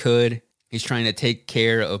quickly as he could, he's trying to take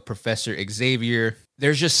care of Professor Xavier.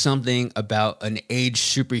 There's just something about an aged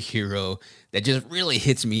superhero that just really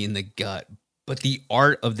hits me in the gut. But the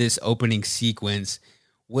art of this opening sequence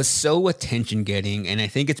was so attention-getting, and I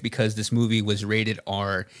think it's because this movie was rated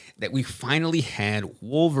R that we finally had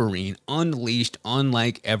Wolverine unleashed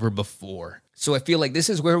unlike ever before. So I feel like this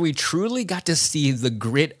is where we truly got to see the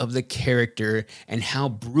grit of the character and how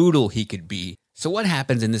brutal he could be. So what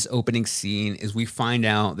happens in this opening scene is we find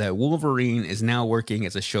out that Wolverine is now working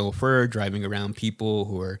as a chauffeur, driving around people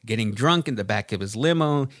who are getting drunk in the back of his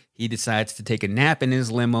limo. He decides to take a nap in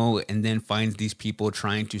his limo and then finds these people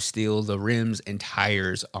trying to steal the rims and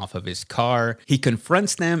tires off of his car. He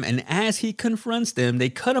confronts them, and as he confronts them, they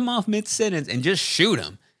cut him off mid-sentence and just shoot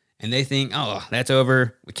him. And they think, oh, that's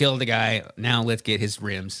over. We killed the guy. Now let's get his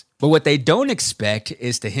rims. But what they don't expect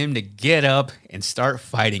is to him to get up and start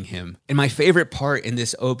fighting him. And my favorite part in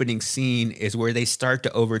this opening scene is where they start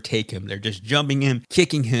to overtake him. They're just jumping him,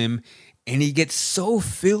 kicking him, and he gets so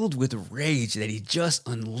filled with rage that he just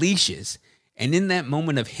unleashes. And in that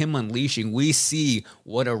moment of him unleashing, we see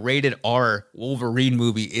what a rated R Wolverine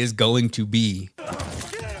movie is going to be.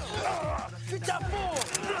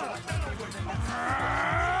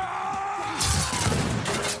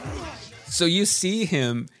 So you see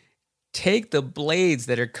him take the blades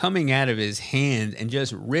that are coming out of his hand and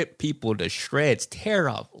just rip people to shreds, tear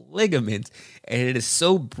off ligaments, and it is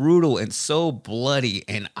so brutal and so bloody,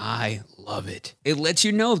 and I love it. It lets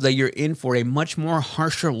you know that you're in for a much more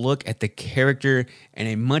harsher look at the character and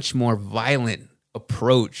a much more violent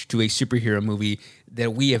approach to a superhero movie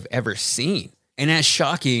that we have ever seen. And as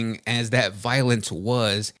shocking as that violence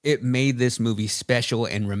was, it made this movie special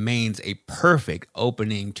and remains a perfect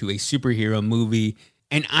opening to a superhero movie.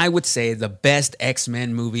 And I would say the best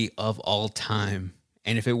X-Men movie of all time.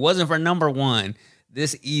 And if it wasn't for number one,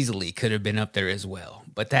 this easily could have been up there as well.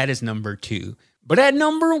 But that is number two. But at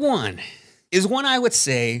number one is one I would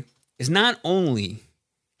say is not only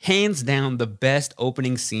hands down the best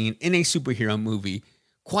opening scene in a superhero movie,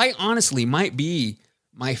 quite honestly might be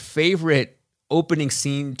my favorite opening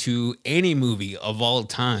scene to any movie of all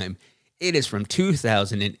time. It is from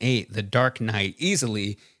 2008, The Dark Knight,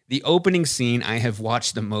 easily the opening scene I have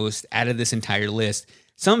watched the most out of this entire list.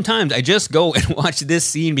 Sometimes I just go and watch this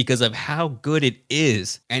scene because of how good it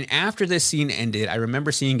is. And after this scene ended, I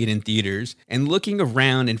remember seeing it in theaters and looking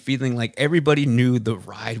around and feeling like everybody knew the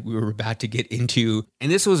ride we were about to get into.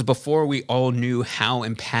 And this was before we all knew how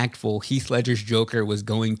impactful Heath Ledger's Joker was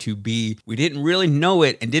going to be. We didn't really know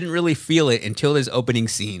it and didn't really feel it until this opening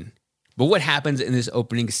scene. But what happens in this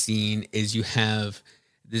opening scene is you have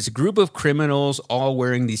this group of criminals all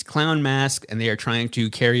wearing these clown masks, and they are trying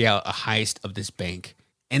to carry out a heist of this bank.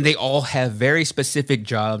 And they all have very specific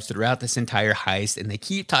jobs throughout this entire heist, and they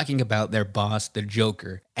keep talking about their boss, the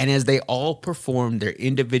Joker. And as they all perform their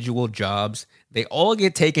individual jobs, they all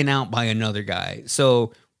get taken out by another guy.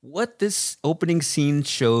 So what this opening scene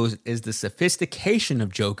shows is the sophistication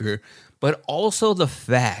of Joker, but also the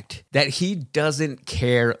fact that he doesn't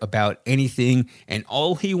care about anything, and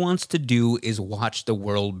all he wants to do is watch the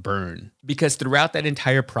world burn. Because throughout that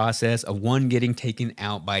entire process of one getting taken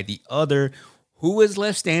out by the other, who is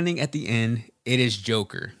left standing at the end? It is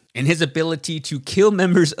Joker. And his ability to kill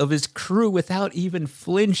members of his crew without even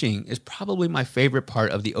flinching is probably my favorite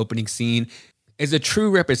part of the opening scene. It's a true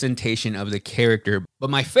representation of the character. But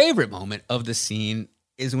my favorite moment of the scene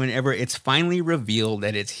is whenever it's finally revealed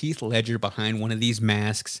that it's Heath Ledger behind one of these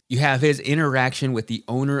masks. You have his interaction with the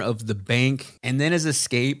owner of the bank, and then his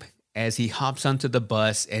escape as he hops onto the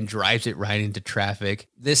bus and drives it right into traffic.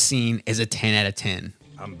 This scene is a 10 out of 10.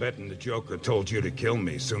 I'm betting the Joker told you to kill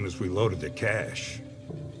me as soon as we loaded the cash.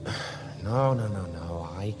 No.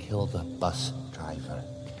 I killed the bus driver.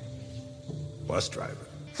 Bus driver?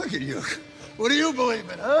 Look at you. What do you believe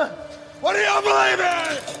in, huh? What do you believe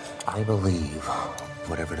in? I believe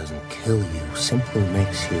whatever doesn't kill you simply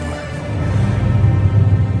makes you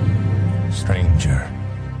stranger.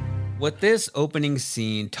 What this opening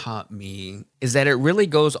scene taught me is that it really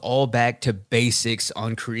goes all back to basics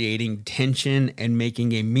on creating tension and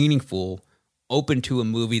making a meaningful open to a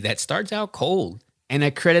movie that starts out cold. And I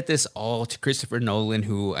credit this all to Christopher Nolan,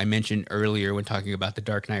 who I mentioned earlier when talking about The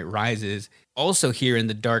Dark Knight Rises. Also here in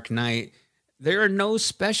The Dark Knight, there are no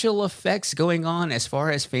special effects going on as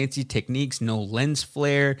far as fancy techniques, no lens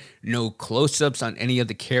flare, no close-ups on any of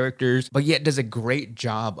the characters, but yet does a great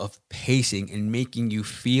job of pacing and making you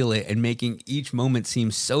feel it and making each moment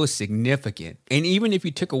seem so significant. And even if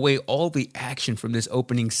you took away all the action from this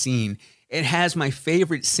opening scene, it has my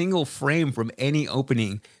favorite single frame from any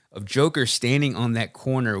opening of Joker standing on that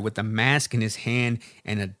corner with a mask in his hand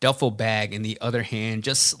and a duffel bag in the other hand,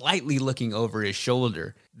 just slightly looking over his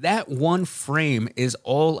shoulder. That one frame is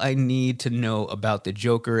all I need to know about the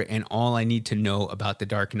Joker and all I need to know about The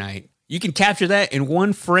Dark Knight. You can capture that in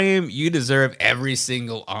one frame, you deserve every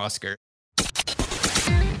single Oscar.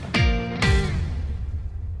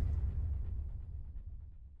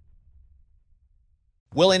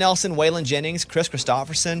 Willie Nelson, Waylon Jennings, Chris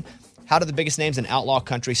Christopherson. How did the biggest names in outlaw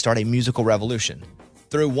country start a musical revolution?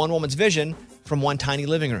 Through one woman's vision from one tiny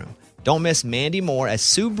living room. Don't miss Mandy Moore as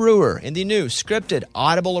Sue Brewer in the new scripted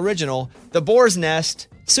Audible original, The Boar's Nest,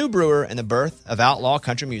 Sue Brewer and the Birth of Outlaw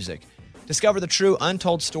Country Music. Discover the true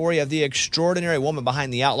untold story of the extraordinary woman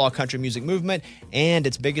behind the outlaw country music movement and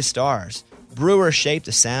its biggest stars. Brewer shaped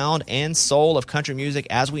the sound and soul of country music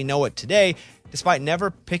as we know it today, despite never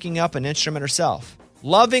picking up an instrument herself.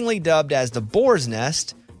 Lovingly dubbed as the Boar's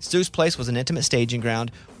Nest, Stu's Place was an intimate staging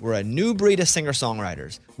ground where a new breed of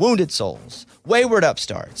singer-songwriters, wounded souls, wayward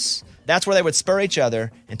upstarts, that's where they would spur each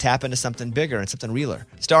other and tap into something bigger and something realer.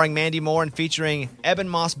 Starring Mandy Moore and featuring Eben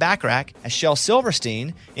Moss Backrack as Shel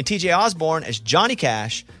Silverstein and TJ Osborne as Johnny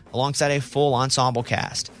Cash, alongside a full ensemble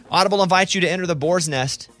cast. Audible invites you to enter the Boar's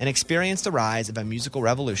Nest and experience the rise of a musical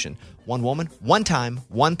revolution. One woman, one time,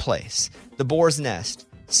 one place. The Boar's Nest,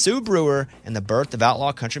 Sue Brewer, and the birth of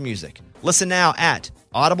outlaw country music. Listen now at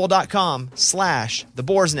audible.com/The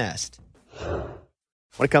Boar's Nest.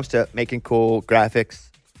 When it comes to making cool graphics,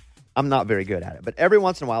 I'm not very good at it. But every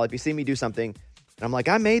once in a while, if you see me do something, and I'm like,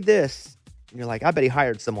 I made this, and you're like, I bet he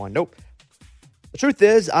hired someone. Nope. The truth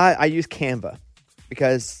is, I use Canva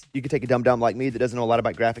because you can take a dum-dum like me that doesn't know a lot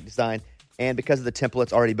about graphic design, and because of the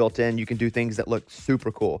templates already built in, you can do things that look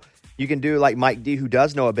super cool. You can do like Mike D, who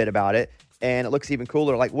does know a bit about it, and it looks even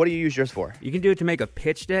cooler. Like, what do you use yours for? You can do it to make a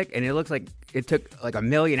pitch deck, and it looks like it took like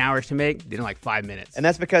 1,000,000 hours to make, did in like 5 minutes. And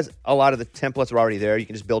that's because a lot of the templates are already there. You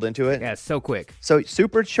can just build into it. Yeah, it's so quick. So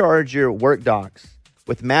supercharge your work docs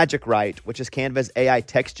with Magic Write, which is Canva's AI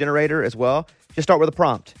text generator as well. Just start with a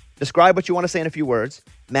prompt. Describe what you want to say in a few words.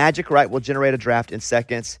 Magic Write will generate a draft in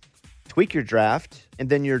seconds. Tweak your draft, and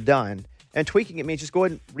then you're done. And tweaking it means just go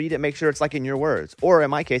ahead and read it, make sure it's like in your words. Or in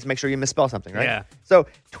my case, make sure you misspell something, right? Yeah. So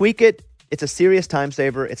tweak it. It's a serious time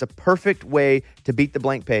saver. It's a perfect way to beat the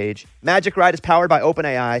blank page. Magic Write is powered by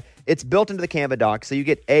OpenAI. It's built into the Canva doc, so you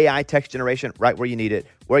get AI text generation right where you need it,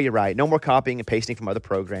 where you write. No more copying and pasting from other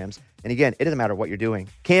programs. And again, it doesn't matter what you're doing.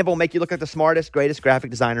 Canva will make you look like the smartest, greatest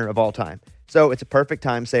graphic designer of all time. So it's a perfect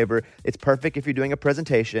time saver. It's perfect if you're doing a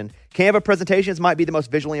presentation. Canva presentations might be the most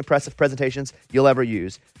visually impressive presentations you'll ever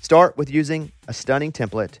use. Start with using a stunning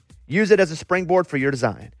template. Use it as a springboard for your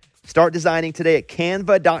design. Start designing today at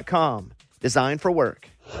canva.com. Design for work.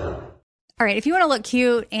 All right, if you want to look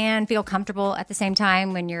cute and feel comfortable at the same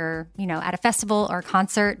time when you're, at a festival or a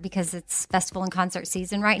concert, because it's festival and concert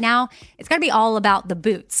season right now, it's got to be all about the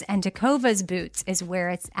boots. And Takova's Boots is where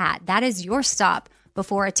it's at. That is your stop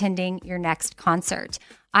before attending your next concert.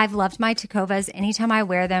 I've loved my Tacovas. Anytime I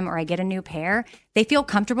wear them or I get a new pair, they feel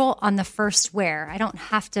comfortable on the first wear. I don't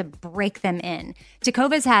have to break them in.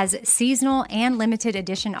 Tacovas has seasonal and limited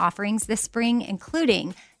edition offerings this spring,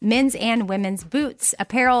 including men's and women's boots,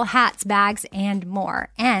 apparel, hats, bags, and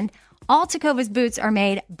more. And all Tacovas boots are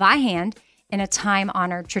made by hand in a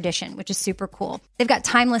time-honored tradition, which is super cool. They've got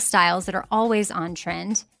timeless styles that are always on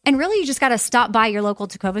trend. And really, you just got to stop by your local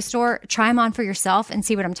Tacova store, try them on for yourself, and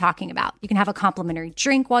see what I'm talking about. You can have a complimentary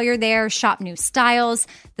drink while you're there, shop new styles.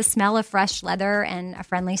 The smell of fresh leather and a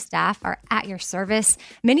friendly staff are at your service.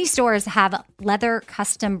 Many stores have leather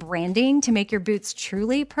custom branding to make your boots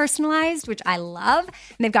truly personalized, which I love.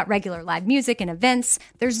 And they've got regular live music and events.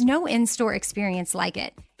 There's no in-store experience like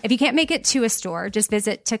it. If you can't make it to a store, just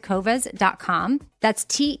visit tacovas.com. That's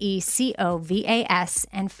TECOVAS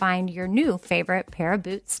and find your new favorite pair of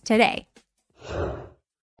boots today.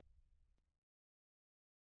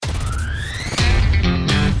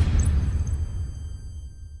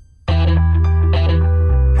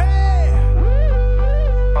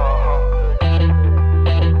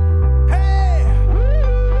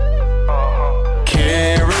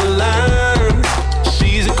 Caroline,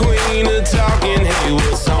 she's a queen of talking. Hey,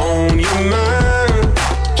 what's on your mind?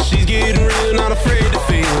 She's getting real, not afraid to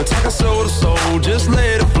feel. Talking soul to soul, just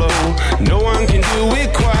let it flow. No one can do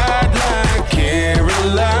it quite like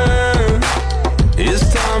Caroline.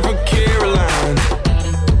 It's time for Caroline.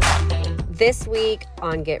 This week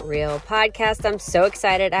on Get Real podcast, I'm so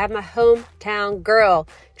excited. I have my hometown girl,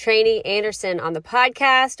 Trainee Anderson, on the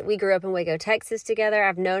podcast. We grew up in Waco, Texas together.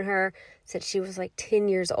 I've known her since she was like 10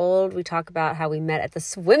 years old. We talk about how we met at the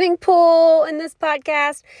swimming pool in this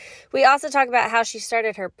podcast. We also talk about how she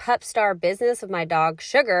started her pup star business with my dog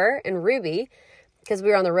Sugar and Ruby, because we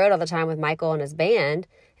were on the road all the time with Michael and his band.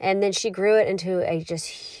 And then she grew it into a just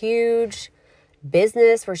huge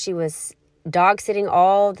business where she was dog sitting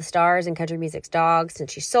all the stars and country music's dogs, and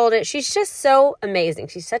she sold it. She's just so amazing.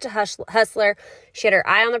 She's such a hustler. She had her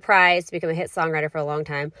eye on the prize to become a hit songwriter for a long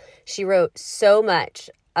time. She wrote so much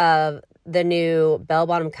of the new Bell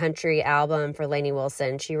Bottom Country album for Lainey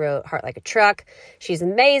Wilson. She wrote Heart Like a Truck. She's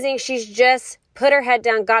amazing. She's just put her head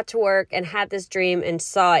down, got to work, and had this dream and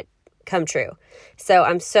saw it come true. So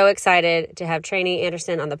I'm so excited to have Trainee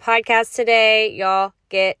Anderson on the podcast today. Y'all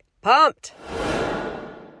get pumped.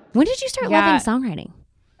 When did you start loving songwriting?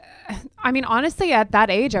 I mean, honestly, at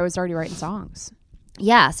that age, I was already writing songs.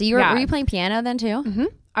 Yeah. So were you playing piano then too? Mm-hmm.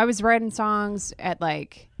 I was writing songs at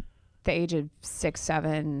like the age of 6,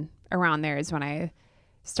 7. Around there is when I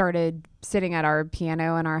started sitting at our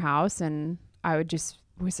piano in our house, and I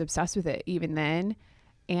was obsessed with it even then.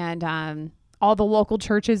 And all the local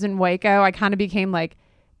churches in Waco, I kind of became like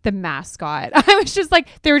the mascot. I was just like,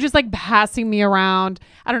 they were just like passing me around.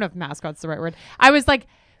 I don't know if mascot's the right word. I was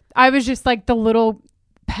just like the little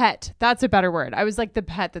pet. That's a better word. I was like the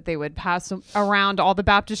pet that they would pass around all the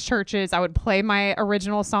Baptist churches. I would play my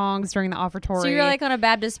original songs during the offertory. So you're like on a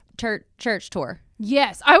Baptist church tour.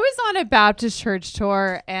 Yes, I was on a Baptist church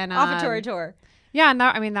tour and offertory tour. Yeah, and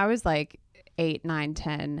that was like 8, 9,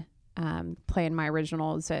 10, playing my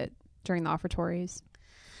originals during the offertories.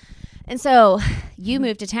 And so you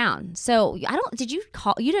moved to town. So you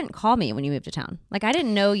didn't call me when you moved to town. Like I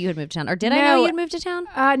didn't know you had moved to town. Or did I know you had moved to town?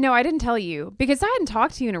 No, I didn't tell you because I hadn't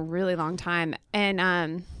talked to you in a really long time. And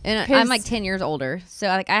I'm like 10 years older. So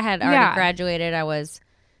like I had already graduated. I must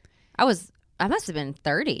have been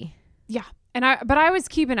 30. Yeah. But I was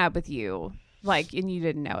keeping up with you. Like, and you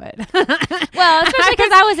didn't know it. Well, especially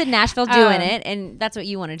because I was in Nashville doing it, and that's what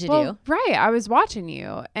you wanted to do. Right. I was watching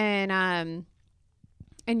you, and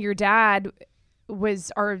your dad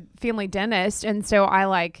was our family dentist, and so I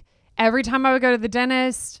like every time I would go to the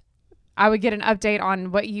dentist, I would get an update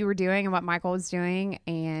on what you were doing and what Michael was doing.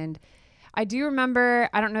 And I do remember,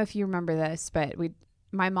 I don't know if you remember this, but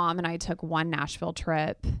my mom and I took one Nashville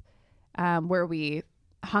trip where we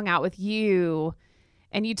hung out with you.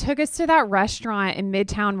 And you took us to that restaurant in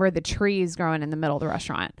Midtown where the tree is growing in the middle of the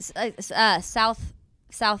restaurant. South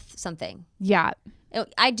something. Yeah.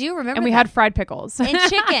 I do remember. And we had fried pickles. And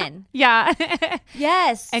chicken. Yeah.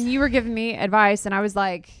 Yes. And you were giving me advice, and I was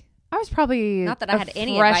probably not that I had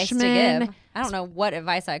any advice to give. I don't know what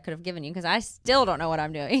advice I could have given you because I still don't know what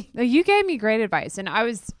I'm doing. You gave me great advice, and I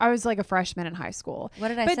was like a freshman in high school. What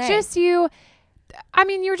did I say? But just you... I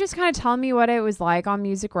mean, you were just kind of telling me what it was like on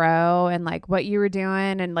Music Row and like what you were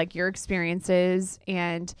doing and like your experiences,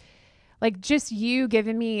 and like just you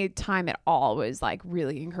giving me time at all was like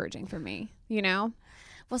really encouraging for me, you know?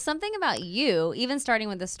 Well, something about you, even starting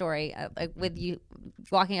with the story with you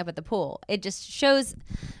walking up at the pool, it just shows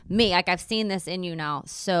me, like I've seen this in you now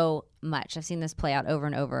so much. I've seen this play out over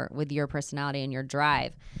and over with your personality and your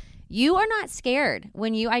drive. You are not scared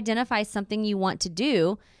when you identify something you want to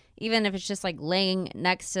do. Even if it's just like laying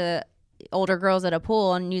next to older girls at a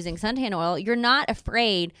pool and using suntan oil, you're not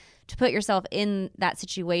afraid to put yourself in that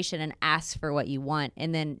situation and ask for what you want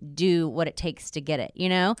and then do what it takes to get it, you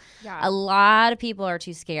know? Yeah. A lot of people are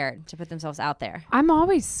too scared to put themselves out there. I'm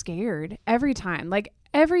always scared every time. Like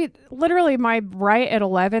literally my right at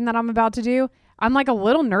 11 that I'm about to do, I'm like a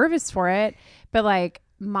little nervous for it, but like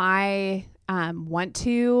my want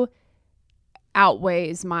to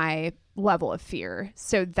outweighs my level of fear.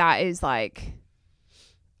 So that is like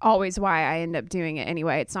always why I end up doing it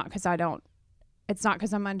anyway. It's not because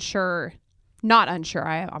I'm unsure. Not unsure.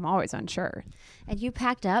 I'm always unsure. And you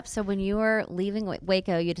packed up. So when you were leaving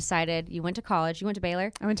Waco, you decided you went to college. You went to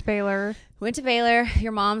Baylor. I went to Baylor.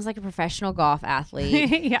 Your mom's like a professional golf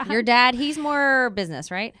athlete. Yeah. Your dad, he's more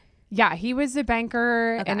business, right? Yeah. He was a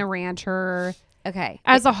banker and a rancher. Okay.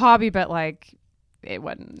 As a hobby, but like it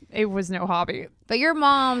was no hobby. But your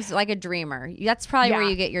mom's like a dreamer. That's probably where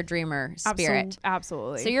you get your dreamer spirit.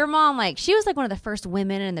 Absolutely. So your mom, like, she was like one of the first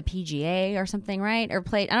women in the PGA or something, right? Or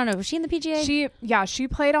played, I don't know, was she in the PGA? She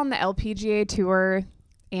played on the LPGA tour.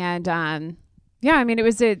 And I mean, it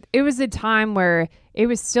was a time where it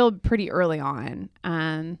was still pretty early on.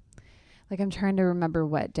 Like I'm trying to remember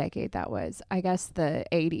what decade that was. I guess the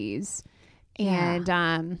 80s. Yeah.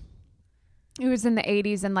 And it was in the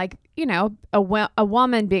 80s, and like, you know, a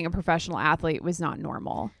woman being a professional athlete was not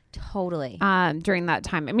normal. Totally. During that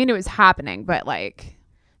time. I mean, it was happening, but like...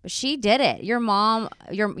 But she did it. Your mom,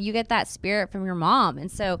 you get that spirit from your mom. And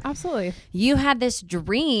so absolutely, you had this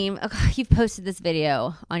dream. You've posted this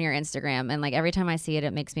video on your Instagram, and like every time I see it,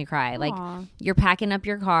 it makes me cry. Aww. Like you're packing up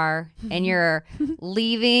your car and you're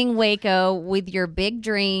leaving Waco with your big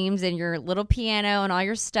dreams and your little piano and all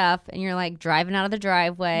your stuff, and you're like driving out of the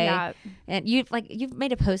driveway. Yeah. And you've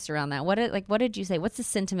made a post around that. What did you say? What's the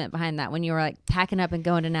sentiment behind that when you were like packing up and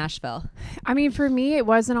going to Nashville? I mean, for me, it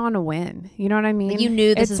wasn't on a whim. You know what I mean? Like you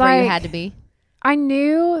knew this is where you had to be. I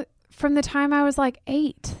knew from the time I was like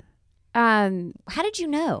 8. How did you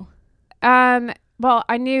know? Well,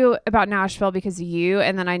 I knew about Nashville because of you,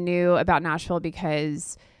 and then I knew about Nashville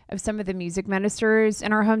because of some of the music ministers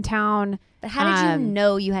in our hometown. But how did you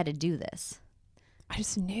know you had to do this? I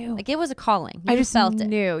just knew. Like it was a calling. I just felt it.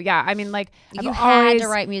 knew. Yeah. I mean, like you had to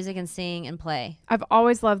write music and sing and play. I've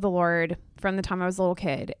always loved the Lord from the time I was a little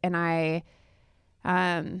kid, and I,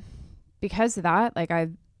 because of that, like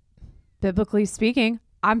biblically speaking,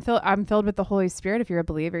 I'm filled with the Holy Spirit. If you're a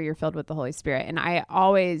believer, you're filled with the Holy Spirit. And I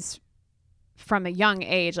always, from a young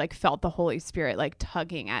age, like felt the Holy Spirit like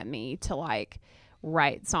tugging at me to like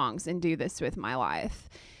write songs and do this with my life.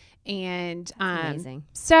 And amazing.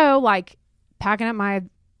 So like packing up my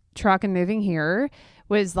truck and moving here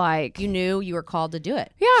was like, you knew you were called to do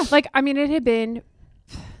it. Yeah, like I mean, it had been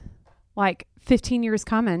like 15 years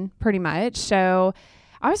coming, pretty much. So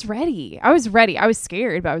I was ready. I was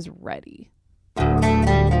scared, but I was ready.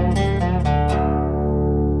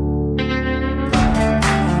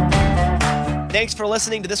 Thanks for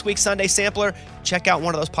listening to this week's Sunday Sampler. Check out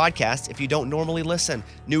one of those podcasts if you don't normally listen.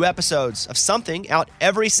 New episodes of something out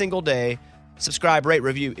every single day. Subscribe, rate,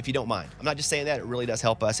 review if you don't mind. I'm not just saying that. It really does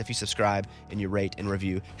help us if you subscribe and you rate and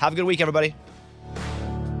review. Have a good week, everybody.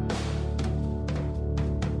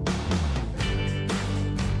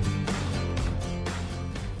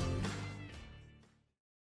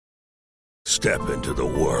 Step into the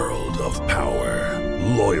world of power,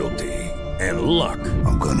 loyalty, and luck.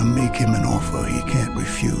 I'm gonna make him an offer he can't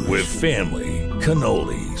refuse. With family,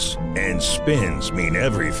 cannolis, and spins mean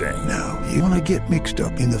everything. Now, you wanna get mixed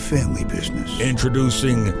up in the family business.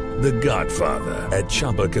 Introducing The Godfather at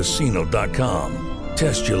ChumbaCasino.com.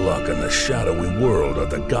 Test your luck in the shadowy world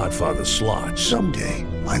of The Godfather slot. Someday,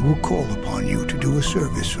 I will call upon you to do a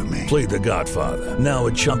service for me. Play The Godfather, now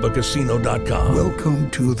at ChumbaCasino.com. Welcome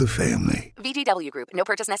to the family. VGW Group. No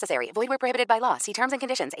purchase necessary. Void where prohibited by law. See terms and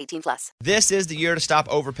conditions. 18+. This is the year to stop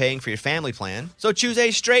overpaying for your family plan. So choose a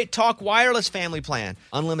Straight Talk Wireless family plan.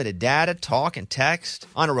 Unlimited data, talk, and text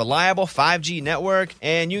on a reliable 5G network.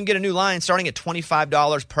 And you can get a new line starting at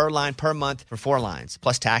 $25 per line per month for 4 lines,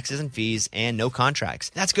 plus taxes and fees and no contracts.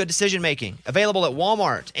 That's good decision making. Available at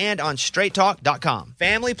Walmart and on straighttalk.com.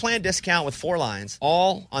 Family plan discount with 4 lines,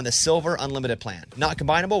 all on the Silver Unlimited plan. Not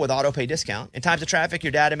combinable with auto pay discount. In times of traffic, your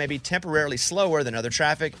data may be temporarily slower than other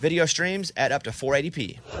traffic. Video streams at up to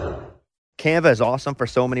 480p. Canva is awesome for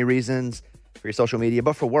so many reasons, for your social media,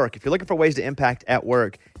 but for work. If you're looking for ways to impact at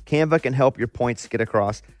work, Canva can help your points get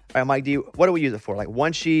across. All right, Mike, what do we use it for? Like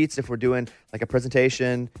one-sheets, if we're doing like a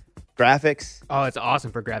presentation, graphics? Oh, it's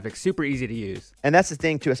awesome for graphics. Super easy to use. And that's the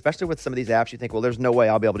thing, too, especially with some of these apps, you think, well, there's no way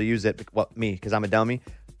I'll be able to use it. Well, me, because I'm a dummy.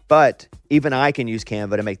 But even I can use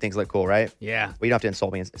Canva to make things look cool, right? Yeah. Well, you don't have to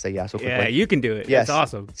insult me and say yeah so quickly. Yeah, you can do it. Yes. It's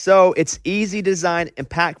awesome. So it's easy design,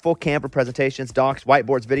 impactful Canva presentations, docs,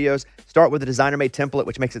 whiteboards, videos. Start with a designer-made template,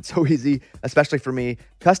 which makes it so easy, especially for me.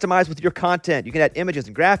 Customize with your content. You can add images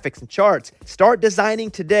and graphics and charts. Start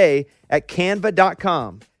designing today at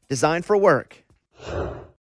canva.com. Design for work.